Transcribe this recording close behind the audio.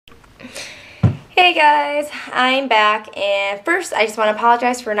Hey guys, I'm back, and first I just want to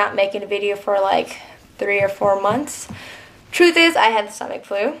apologize for not making a video for like 3 or 4 months. Truth is, I had the stomach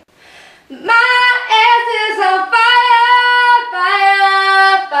flu. My ass is on fire,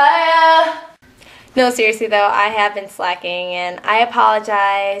 fire, fire. No, seriously though, I have been slacking and I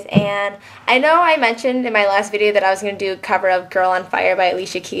apologize. And I know I mentioned in my last video that I was going to do a cover of Girl on Fire by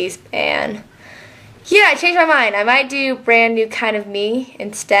Alicia Keys, and yeah, I changed my mind. I might do Brand New Kind of Me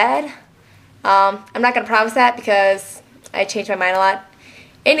instead. I'm not going to promise that because I change my mind a lot.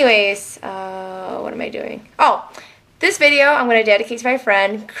 Anyways, what am I doing? Oh, this video I'm going to dedicate to my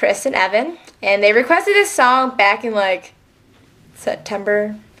friend Chris and Evan. And they requested this song back in like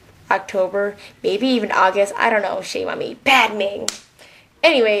September, October, maybe even August. I don't know. Shame on me. Bad Ming.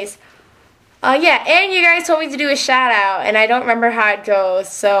 Anyways, yeah, and you guys told me to do a shout out, and I don't remember how it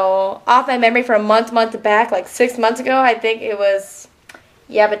goes. So, off my memory for a month back, like 6 months ago, I think it was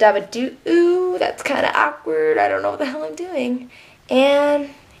Yabba Dabba Doo. Ooh, that's kind of awkward. I don't know what the hell I'm doing. And,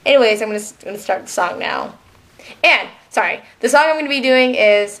 anyways, I'm gonna start the song now. And, sorry, the song I'm gonna be doing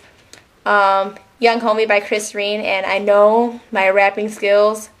is Young Homie by Chris Rene, and I know my rapping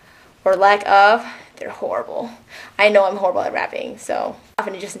skills, or lack of, they're horrible. I know I'm horrible at rapping, so I'm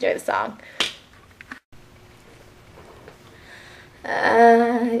gonna just enjoy the song.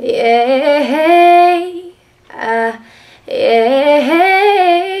 Yeah,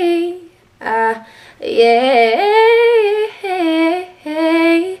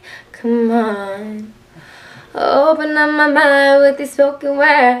 yeah, come on. Open up my mind with these spoken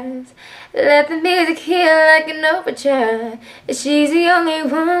words. Let the music heal like an overture. She's the only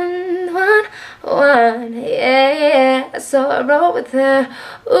one, yeah. So I roll with her.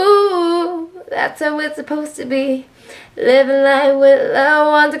 Ooh, that's how it's supposed to be. Living life with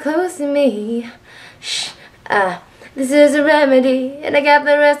loved ones close to me. Shh, this is a remedy, and I got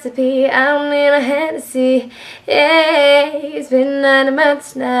the recipe. I don't need a Hennessy. Yeah, it's been 9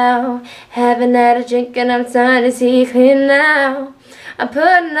 months now. Haven't had a drink, and I'm starting to see clear now. I'm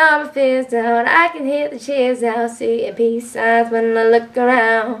putting all my fears down. I can hear the cheers out, seeing peace signs when I look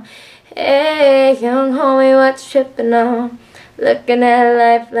around. Hey, young homie, what you tripping on? Looking at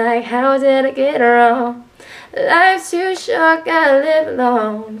life like, how did I get it wrong? Life's too short, gotta live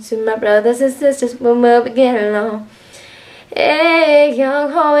long. To my brothers and sisters when we'll be getting along. Hey,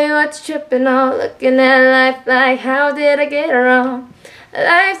 young homie, what you tripping on? Looking at life like, how did I get it wrong?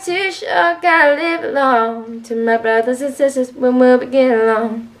 Life's too short, gotta live long. To my brothers and sisters when we'll be getting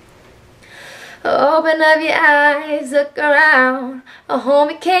along. Open up your eyes, look around. Oh,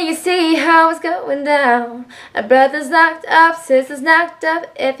 homie, can you see how it's going down? Our brothers locked up, sisters knocked up.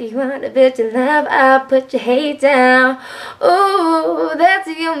 If you want a bit of love, I'll put your hate down. Ooh, that's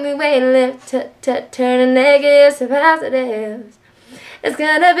the only way to live. Turning negatives to positives. It's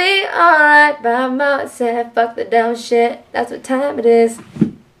gonna be alright by myself. Fuck the dumb shit, that's what time it is.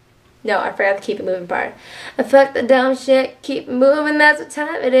 No, I forgot the keep it moving part. Fuck the dumb shit, keep it moving, that's what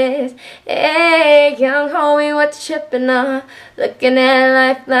time it is. Hey, young homie, what you tripping on? Looking at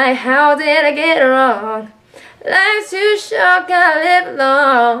life like, how did I get it wrong? Life's too short, gotta live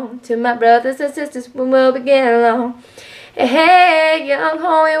long. To my brothers and sisters when we'll be getting along. Hey, young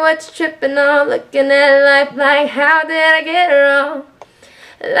homie, what you tripping on? Looking at life like, how did I get it wrong?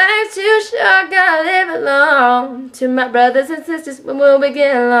 Life's too short, gotta live it long. To my brothers and sisters when we'll be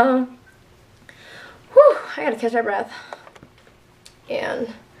getting along. Whew, I gotta catch my breath.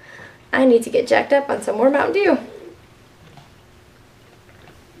 And I need to get jacked up on some more Mountain Dew.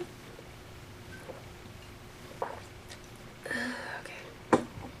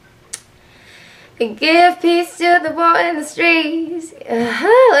 Okay. Give peace to the war in the streets.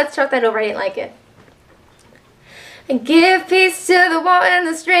 Let's start that over, I didn't like it. And give peace to the war in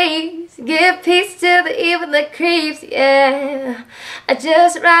the streets. Give peace to the evil that creeps, yeah. I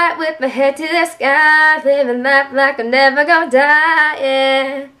just ride with my head to the sky, living life like I'm never gonna die,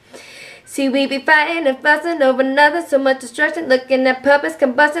 yeah. See, we be fighting and fussing over nothing, so much destruction, looking at puppets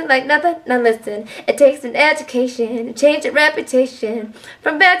combusting like nothing. Now listen, it takes an education to change your reputation.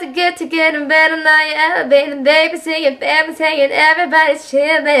 From bad to getting better, now you're elevating. They be seeing families hanging, everybody's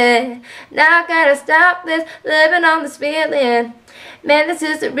chilling. Now I gotta stop this, living on this feeling. Man, this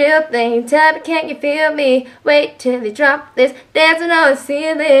is the real thing. Tell me, can't you feel me? Wait till they drop this, dancing on the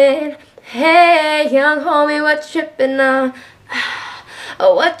ceiling. Hey, young homie, what you tripping on?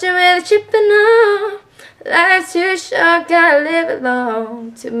 Oh, what you really tripping on? Life's too short, gotta live it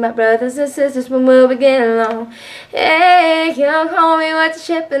long. To my brothers and sisters when we'll be getting along. Hey, young homie, what you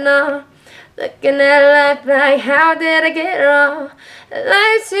tripping on? Looking at life like, how did I get it wrong?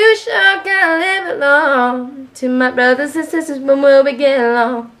 Life's too short, gotta live it long. To my brothers and sisters when we'll be getting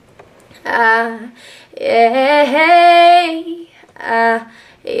along. Ah, yeah, ah,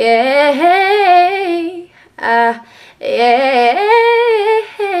 yeah, ah, yeah,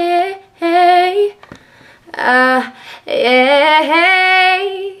 ah, yeah,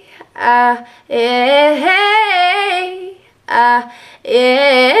 ah, yeah, ah,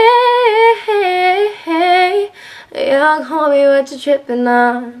 yeah. Young homie, what you tripping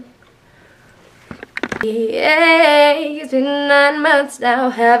on? Yeah, it's been 9 months now,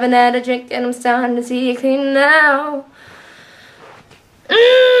 haven't had a drink and I'm starting to see you clean now.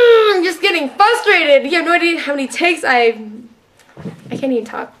 I'm just getting frustrated. You have no idea how many takes I can't even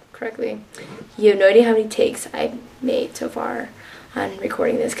talk correctly. You have no idea how many takes I've made so far on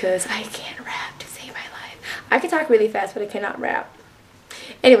recording this because I can't rap to save my life. I can talk really fast, but I cannot rap.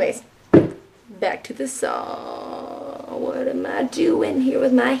 Anyways, back to the song. What am I doing here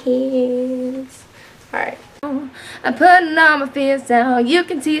with my hands? Alright. I'm putting all my fears down. You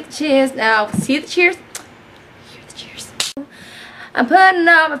can see the cheers now. See the cheers? Hear the cheers. I'm putting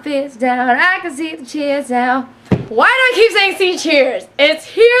all my fears down. I can see the cheers now. Why do I keep saying see cheers? It's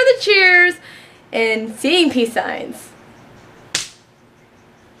hear the cheers and seeing peace signs.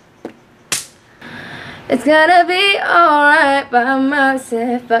 It's gonna be alright by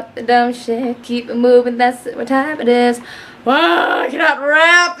myself. Fuck the dumb shit. Keep it moving. That's what time it is. Wow, I cannot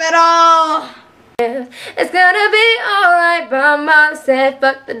rap at all. It's gonna be alright by myself.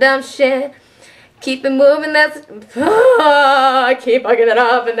 Fuck the dumb shit. Keep it moving. That's I keep fucking it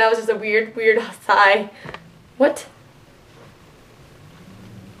up, and that was just a weird sigh. What?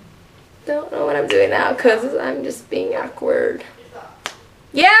 Don't know what I'm doing now because I'm just being awkward.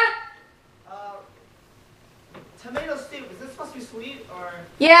 Yeah? Tomato soup, is this supposed to be sweet or?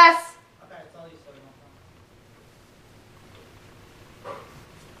 Yes.